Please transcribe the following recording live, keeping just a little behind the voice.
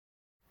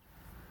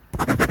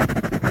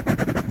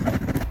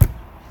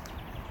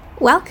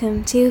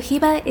Welcome to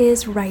Hiba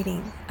is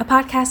Writing, a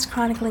podcast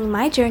chronicling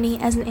my journey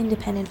as an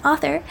independent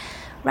author,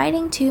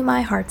 writing to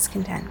my heart's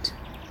content.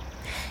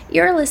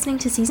 You're listening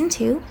to Season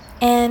 2,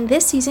 and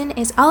this season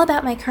is all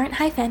about my current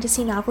high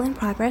fantasy novel in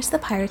progress, The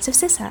Pirates of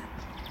Sissa.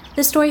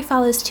 The story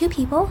follows two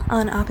people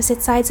on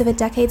opposite sides of a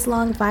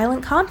decades-long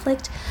violent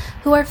conflict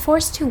who are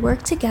forced to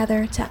work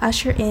together to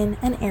usher in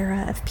an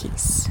era of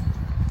peace.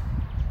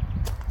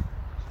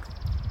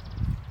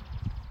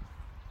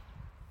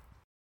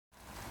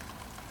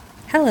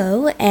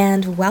 Hello,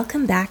 and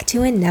welcome back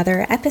to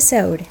another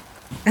episode.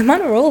 I'm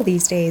on a roll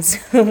these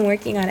days. I'm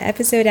working on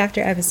episode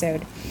after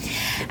episode.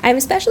 I'm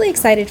especially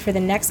excited for the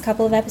next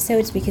couple of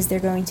episodes because they're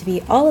going to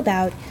be all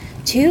about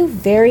two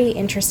very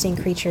interesting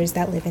creatures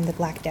that live in the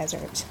Black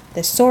Desert,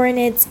 the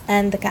Saurinids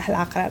and the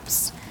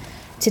Kahlaqrabs.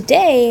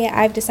 Today,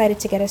 I've decided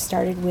to get us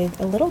started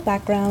with a little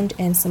background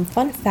and some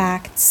fun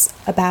facts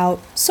about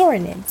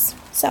Saurinids.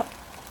 So,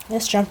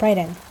 let's jump right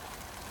in.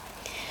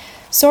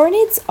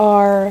 Saurinids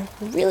are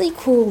really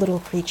cool little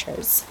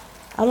creatures.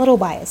 I'm a little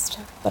biased,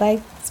 but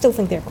I still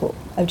think they're cool,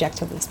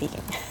 objectively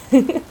speaking.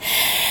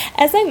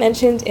 As I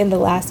mentioned in the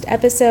last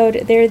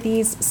episode, they're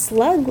these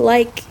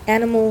slug-like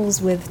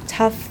animals with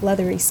tough,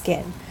 leathery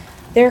skin.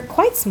 They're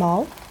quite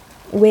small,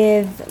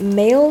 with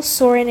male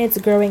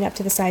saurinids growing up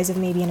to the size of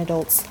maybe an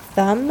adult's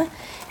thumb,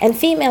 and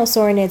female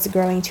saurinids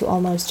growing to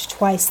almost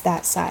twice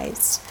that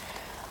size.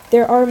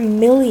 There are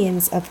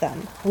millions of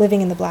them living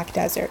in the Black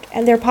Desert,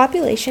 and their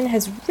population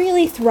has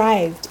really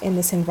thrived in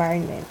this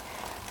environment,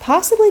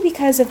 possibly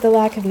because of the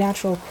lack of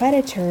natural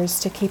predators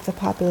to keep the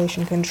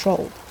population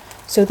controlled.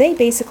 So they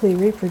basically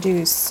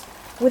reproduce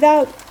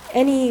without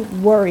any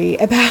worry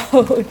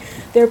about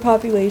their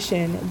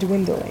population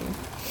dwindling.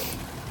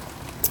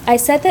 I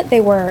said that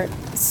they were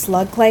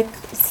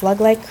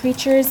slug-like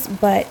creatures,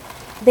 but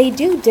they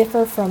do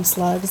differ from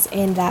slugs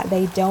in that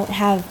they don't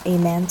have a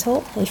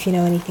mantle, if you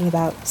know anything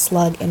about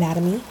slug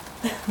anatomy,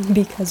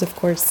 because of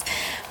course,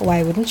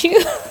 why wouldn't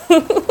you?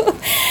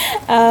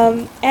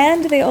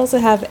 And they also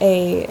have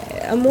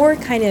a more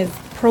kind of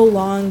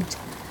prolonged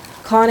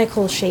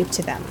conical shape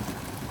to them.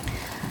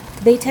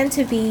 They tend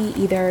to be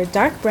either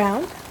dark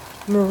brown,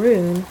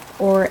 maroon,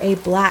 or a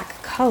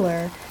black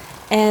color,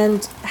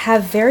 and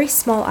have very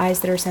small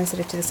eyes that are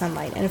sensitive to the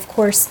sunlight. And of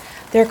course,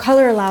 their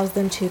color allows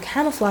them to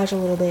camouflage a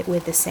little bit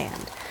with the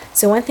sand.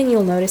 So one thing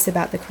you'll notice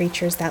about the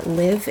creatures that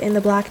live in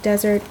the Black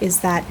Desert is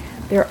that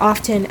they're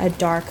often a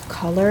dark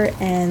color,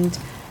 and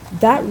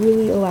that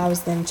really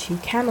allows them to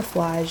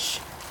camouflage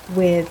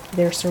with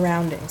their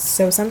surroundings.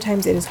 So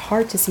sometimes it is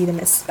hard to see them,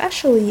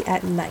 especially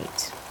at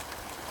night.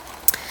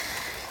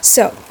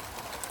 So,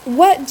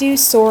 what do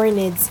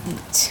saurinids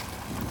eat?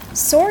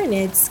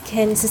 Saurinids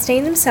can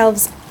sustain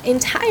themselves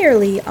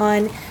entirely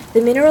on the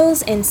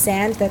minerals and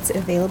sand that's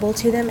available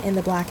to them in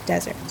the Black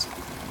Desert.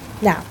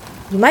 Now,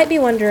 you might be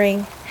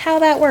wondering how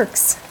that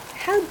works.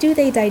 How do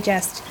they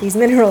digest these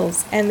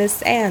minerals and this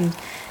sand?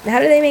 And how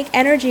do they make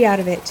energy out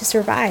of it to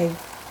survive?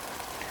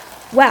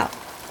 Well,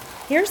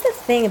 here's the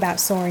thing about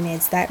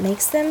saurinids that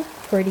makes them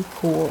pretty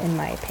cool, in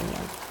my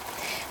opinion.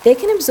 They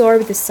can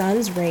absorb the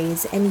sun's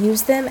rays and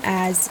use them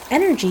as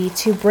energy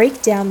to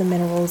break down the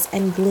minerals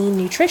and glean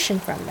nutrition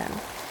from them.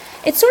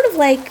 It's sort of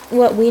like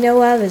what we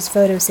know of as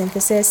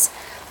photosynthesis,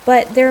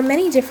 but there are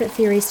many different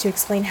theories to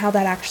explain how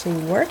that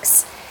actually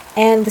works,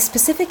 and the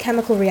specific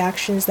chemical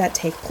reactions that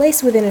take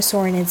place within a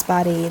saurinid's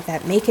body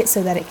that make it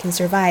so that it can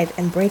survive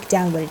and break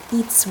down what it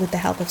eats with the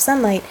help of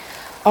sunlight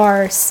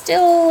are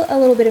still a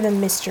little bit of a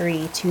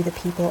mystery to the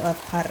people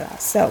of Parra.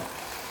 So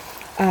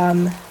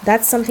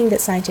that's something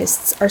that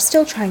scientists are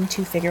still trying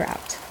to figure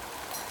out.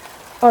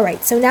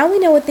 Alright, so now we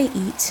know what they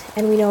eat,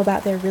 and we know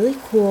about their really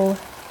cool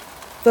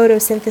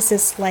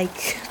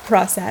photosynthesis-like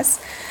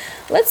process.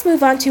 Let's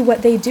move on to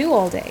what they do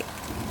all day.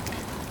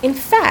 In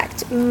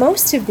fact,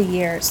 most of the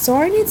year,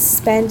 saurinids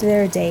spend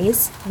their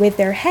days with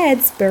their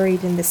heads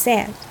buried in the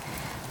sand,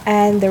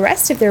 and the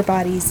rest of their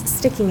bodies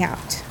sticking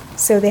out.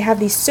 So they have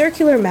these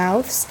circular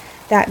mouths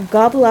that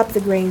gobble up the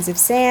grains of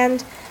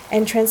sand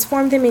and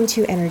transform them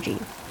into energy.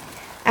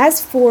 As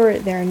for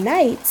their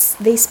nights,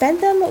 they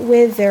spend them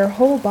with their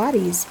whole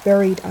bodies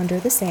buried under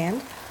the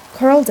sand,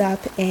 curled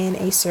up in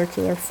a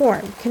circular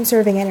form,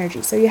 conserving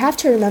energy. So you have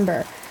to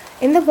remember,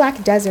 in the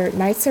Black Desert,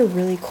 nights are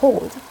really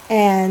cold,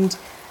 and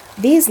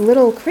these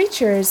little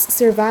creatures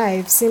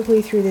survive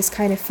simply through this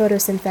kind of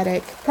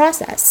photosynthetic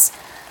process.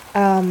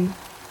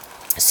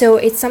 So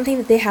it's something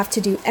that they have to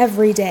do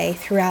every day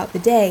throughout the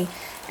day.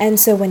 And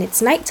so when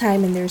it's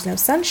nighttime and there's no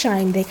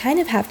sunshine, they kind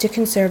of have to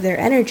conserve their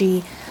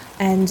energy.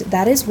 And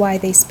that is why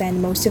they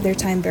spend most of their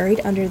time buried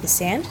under the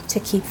sand, to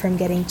keep from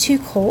getting too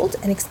cold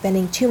and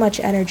expending too much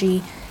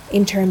energy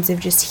in terms of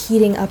just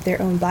heating up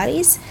their own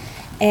bodies.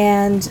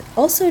 And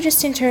also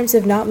just in terms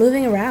of not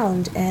moving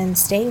around and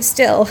staying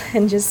still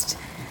and just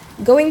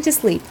going to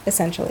sleep,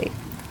 essentially.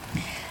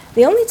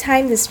 The only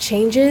time this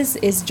changes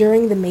is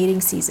during the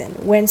mating season,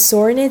 when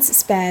saurinids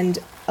spend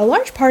a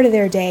large part of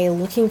their day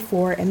looking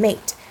for a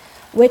mate,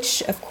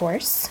 which, of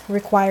course,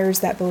 requires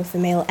that both the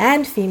male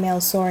and female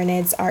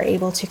saurinids are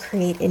able to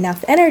create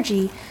enough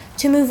energy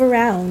to move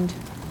around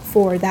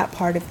for that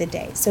part of the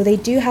day. So they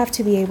do have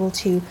to be able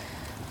to,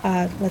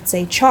 let's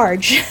say,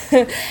 charge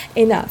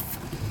enough.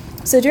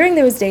 So during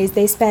those days,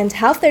 they spend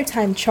half their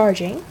time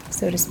charging,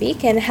 so to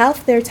speak, and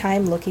half their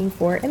time looking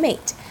for a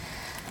mate.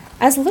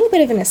 As a little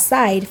bit of an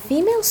aside,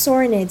 female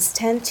saurids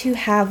tend to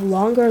have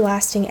longer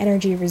lasting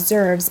energy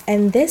reserves,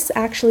 and this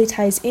actually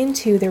ties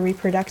into the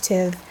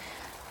reproductive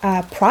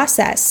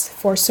process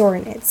for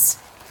saurids.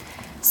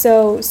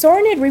 So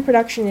sauronid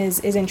reproduction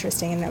is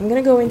interesting, and I'm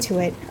going to go into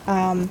it,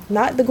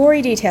 not the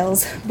gory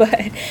details,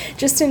 but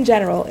just in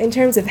general, in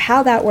terms of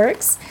how that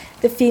works.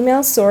 The female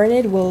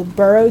sauronid will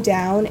burrow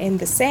down in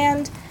the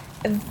sand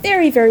a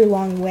very, very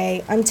long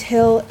way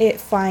until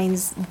it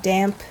finds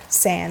damp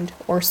sand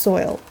or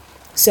soil.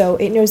 So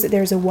it knows that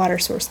there's a water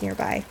source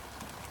nearby.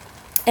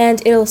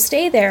 And it'll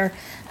stay there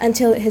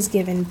until it has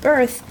given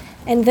birth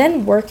and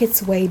then work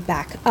its way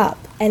back up.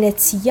 And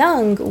its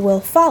young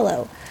will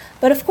follow.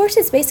 But of course,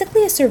 it's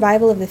basically a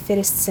survival of the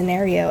fittest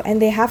scenario, and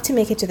they have to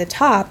make it to the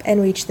top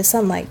and reach the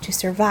sunlight to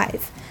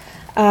survive.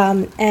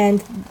 And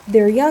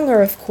their young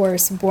are, of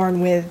course,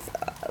 born with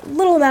a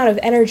little amount of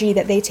energy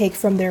that they take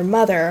from their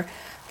mother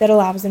that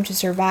allows them to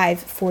survive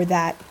for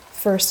that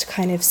first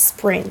kind of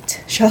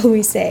sprint, shall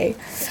we say,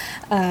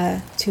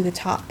 to the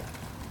top.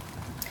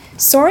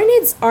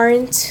 Saurids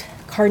aren't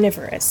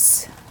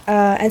carnivorous,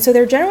 and so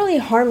they're generally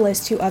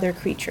harmless to other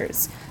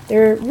creatures.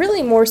 They're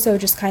really more so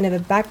just kind of a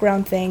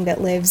background thing that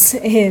lives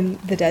in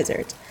the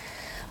desert.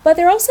 But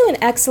they're also an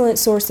excellent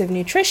source of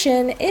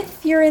nutrition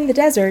if you're in the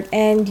desert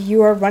and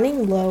you are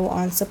running low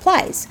on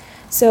supplies.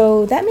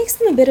 So that makes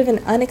them a bit of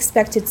an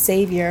unexpected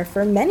savior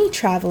for many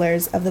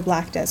travelers of the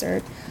Black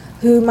Desert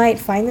who might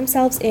find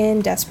themselves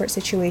in desperate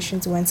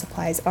situations when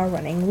supplies are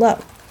running low.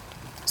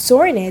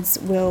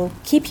 Saurids will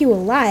keep you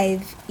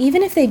alive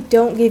even if they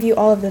don't give you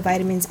all of the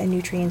vitamins and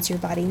nutrients your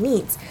body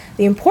needs.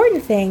 The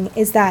important thing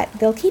is that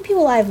they'll keep you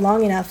alive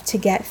long enough to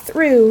get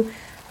through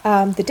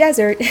the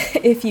desert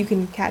if you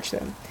can catch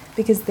them,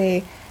 because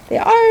they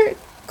are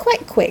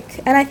quite quick.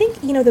 And I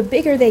think, the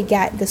bigger they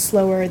get, the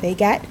slower they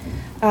get.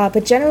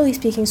 But generally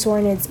speaking,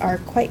 saurids are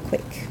quite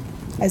quick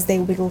as they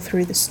wiggle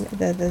through the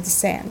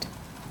sand.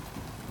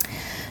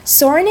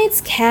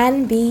 Saurids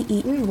can be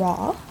eaten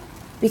raw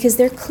because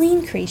they're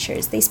clean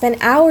creatures. They spend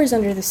hours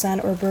under the sun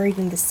or buried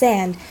in the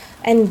sand,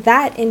 and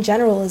that in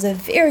general is a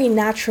very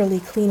naturally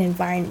clean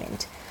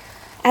environment.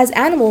 As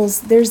animals,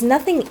 there's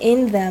nothing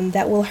in them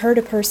that will hurt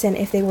a person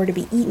if they were to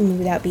be eaten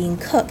without being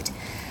cooked.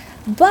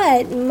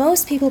 But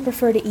most people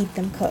prefer to eat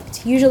them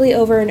cooked, usually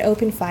over an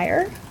open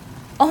fire,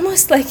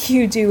 almost like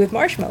you do with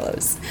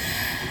marshmallows.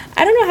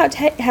 I don't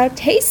know how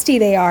tasty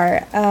they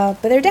are,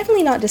 but they're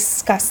definitely not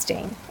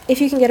disgusting. If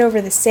you can get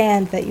over the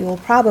sand that you will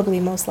probably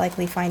most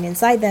likely find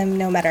inside them,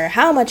 no matter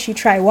how much you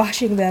try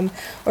washing them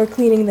or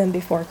cleaning them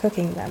before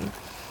cooking them.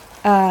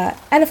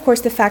 And of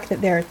course, the fact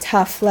that they're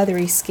tough,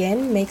 leathery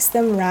skin makes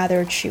them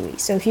rather chewy.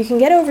 So if you can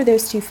get over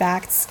those two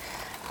facts,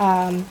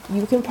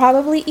 you can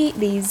probably eat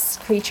these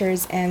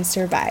creatures and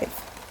survive.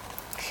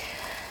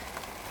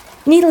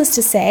 Needless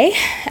to say,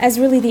 as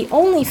really the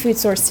only food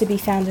source to be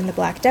found in the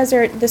Black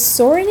Desert, the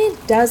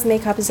sauronid does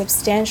make up a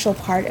substantial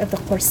part of the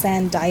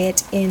Khorasan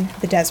diet in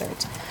the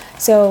desert.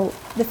 So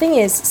the thing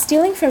is,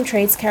 stealing from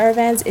trades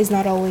caravans is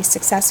not always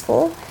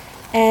successful,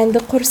 and the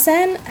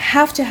Khorasan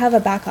have to have a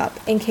backup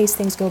in case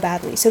things go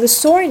badly. So the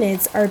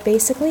saurids are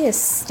basically a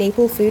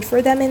staple food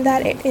for them in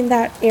that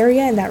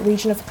area, in that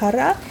region of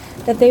Qarra,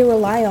 that they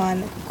rely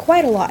on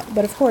quite a lot.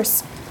 But of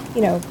course,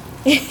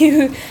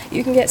 you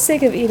can get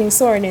sick of eating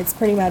saurids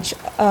pretty much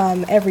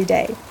every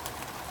day.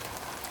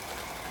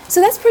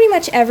 So that's pretty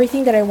much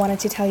everything that I wanted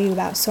to tell you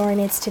about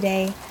saurids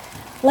today.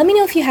 Let me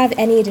know if you have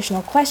any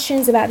additional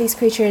questions about these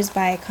creatures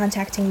by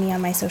contacting me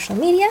on my social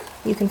media.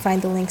 You can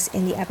find the links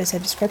in the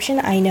episode description.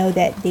 I know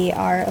that they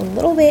are a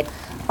little bit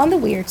on the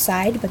weird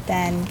side, but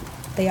then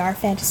they are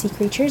fantasy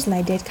creatures, and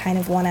I did kind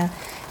of want to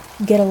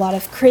get a lot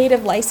of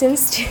creative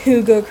license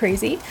to go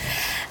crazy.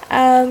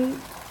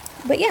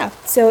 But yeah,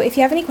 so if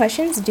you have any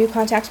questions, do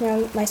contact me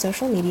on my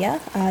social media.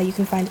 You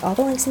can find all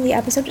the links in the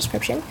episode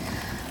description.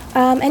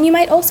 And you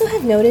might also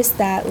have noticed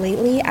that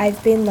lately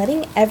I've been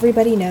letting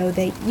everybody know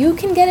that you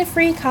can get a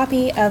free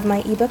copy of my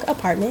ebook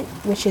Apartment,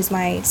 which is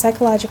my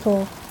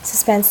psychological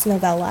suspense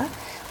novella,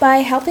 by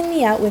helping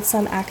me out with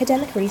some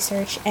academic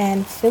research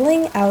and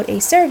filling out a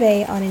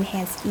survey on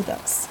enhanced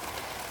ebooks.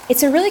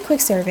 It's a really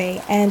quick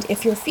survey, and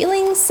if you're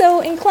feeling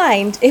so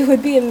inclined, it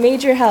would be a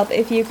major help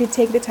if you could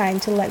take the time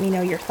to let me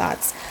know your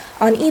thoughts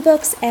on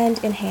ebooks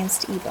and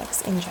enhanced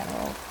ebooks in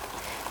general.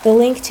 The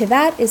link to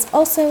that is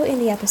also in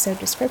the episode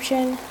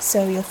description,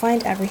 so you'll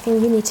find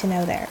everything you need to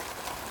know there.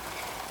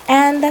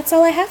 And that's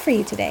all I have for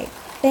you today.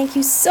 Thank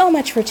you so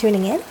much for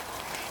tuning in.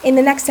 In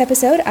the next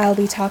episode, I'll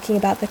be talking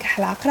about the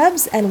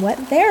Kahl-Aqrabs and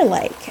what they're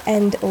like.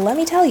 And let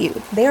me tell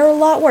you, they're a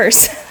lot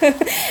worse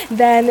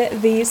than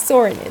the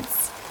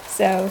saurids.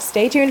 So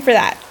stay tuned for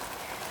that.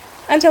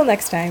 Until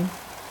next time.